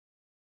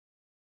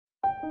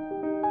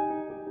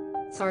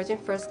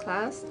Sergeant First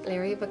Class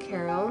Larry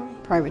Vaquero.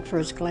 Private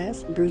First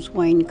Class Bruce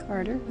Wayne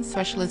Carter.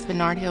 Specialist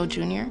Bernard Hill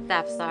Jr.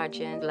 Staff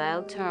Sergeant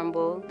Lyle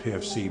Turnbull.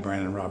 PFC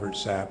Brandon Robert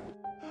Sapp.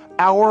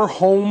 Our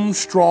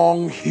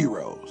home-strong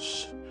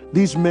heroes.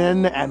 These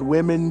men and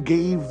women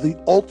gave the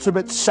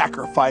ultimate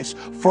sacrifice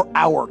for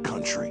our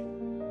country.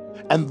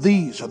 And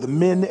these are the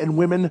men and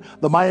women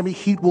the Miami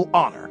Heat will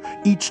honor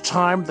each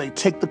time they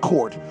take the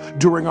court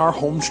during our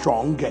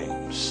home-strong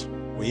games.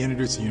 We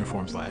introduced the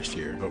uniforms last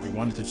year, but we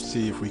wanted to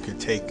see if we could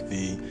take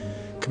the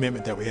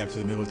commitment that we have to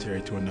the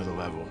military to another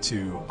level,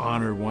 to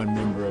honor one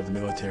member of the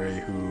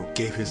military who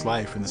gave his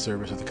life in the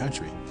service of the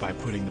country by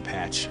putting the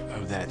patch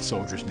of that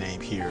soldier's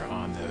name here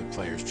on the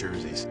players'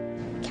 jerseys.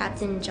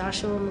 Captain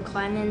Joshua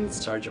McClymons.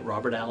 Sergeant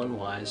Robert Allen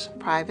Wise.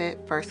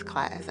 Private First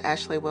Class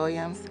Ashley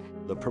Williams.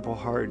 The Purple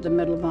Heart. The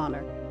Medal of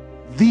Honor.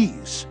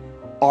 These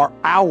are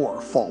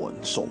our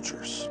fallen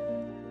soldiers.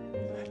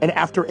 And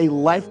after a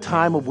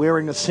lifetime of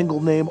wearing a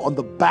single name on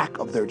the back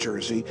of their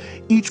jersey,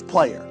 each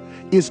player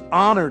is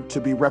honored to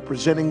be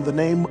representing the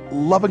name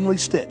lovingly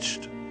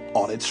stitched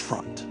on its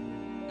front.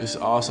 It's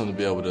awesome to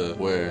be able to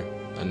wear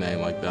a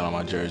name like that on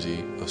my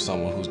jersey of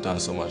someone who's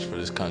done so much for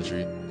this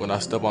country. When I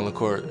step on the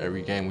court,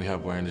 every game we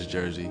have wearing this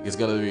jersey, it's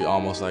gonna be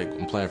almost like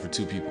I'm playing for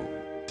two people.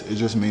 It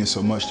just means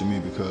so much to me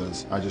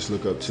because I just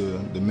look up to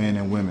the men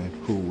and women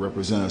who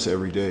represent us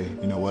every day.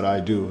 You know, what I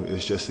do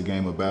is just a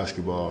game of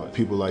basketball.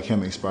 People like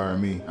him inspire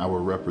me. I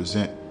will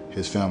represent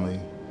his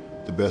family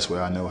the best way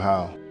I know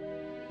how.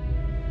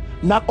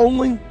 Not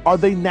only are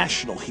they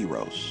national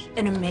heroes,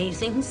 an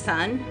amazing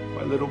son,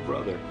 my little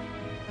brother,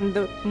 and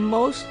the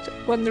most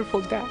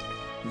wonderful dad.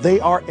 They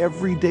are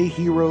everyday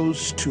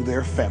heroes to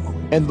their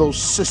family. And those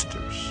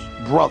sisters,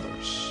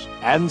 brothers,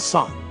 and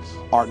sons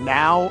are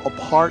now a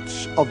part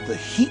of the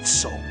Heat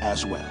soul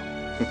as well.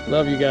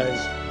 Love you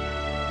guys.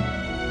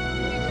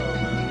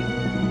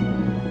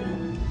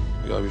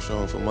 You gotta be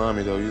strong for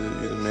mommy though. You're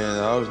the man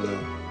that I was knew,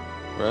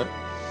 right?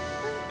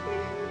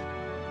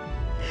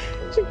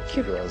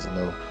 You guys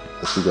know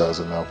that you guys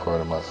are now part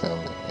of my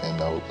family,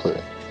 and I will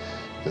play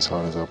as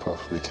hard as I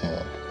possibly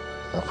can.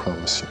 I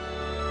promise you.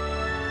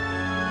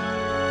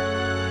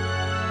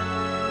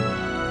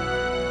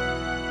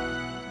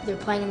 They're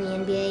playing in the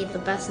NBA, the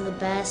best of the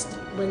best.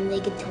 When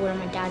they get to wear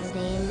my dad's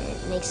name, it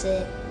makes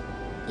it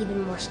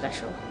even more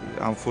special.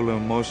 I'm full of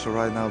emotion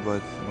right now, but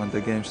when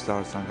the game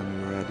starts, I'm gonna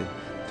be ready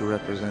to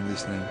represent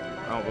this name.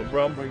 Oh,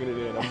 bro, I'm bringing it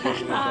in. I'm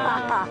bringing it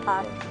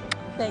back in.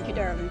 Thank you,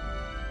 darling.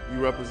 You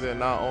represent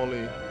not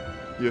only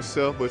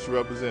yourself, but you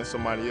represent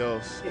somebody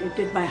else. It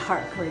did my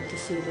heart great to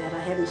see that. I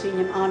haven't seen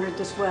him honored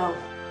this well.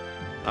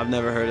 I've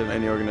never heard of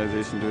any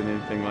organization doing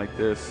anything like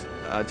this.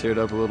 I teared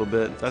up a little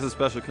bit. That's a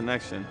special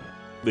connection.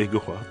 They go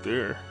out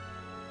there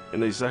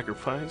and they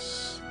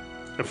sacrifice,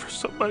 and for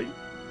somebody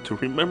to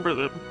remember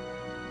them,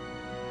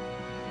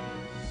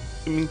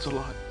 it means a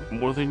lot,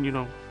 more than you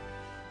know.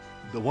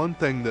 The one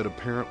thing that a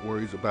parent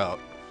worries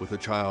about with a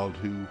child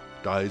who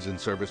dies in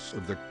service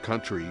of their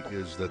country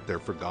is that they're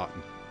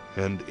forgotten.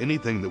 And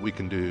anything that we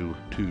can do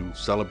to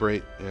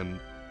celebrate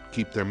and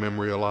keep their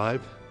memory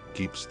alive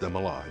keeps them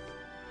alive.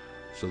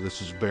 So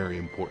this is very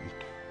important,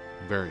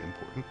 very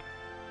important.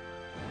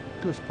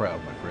 Do us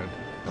proud, my friend.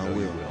 I will.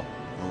 You will.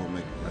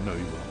 I know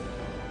you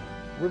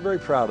will. We're very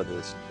proud of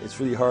this. It's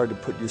really hard to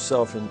put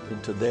yourself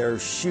into their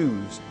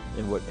shoes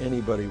in what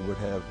anybody would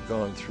have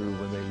gone through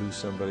when they lose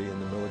somebody in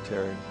the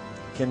military.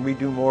 Can we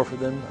do more for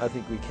them? I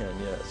think we can,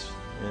 yes.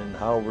 And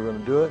how we're going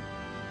to do it?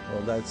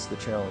 Well, that's the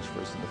challenge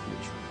for us in the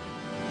future.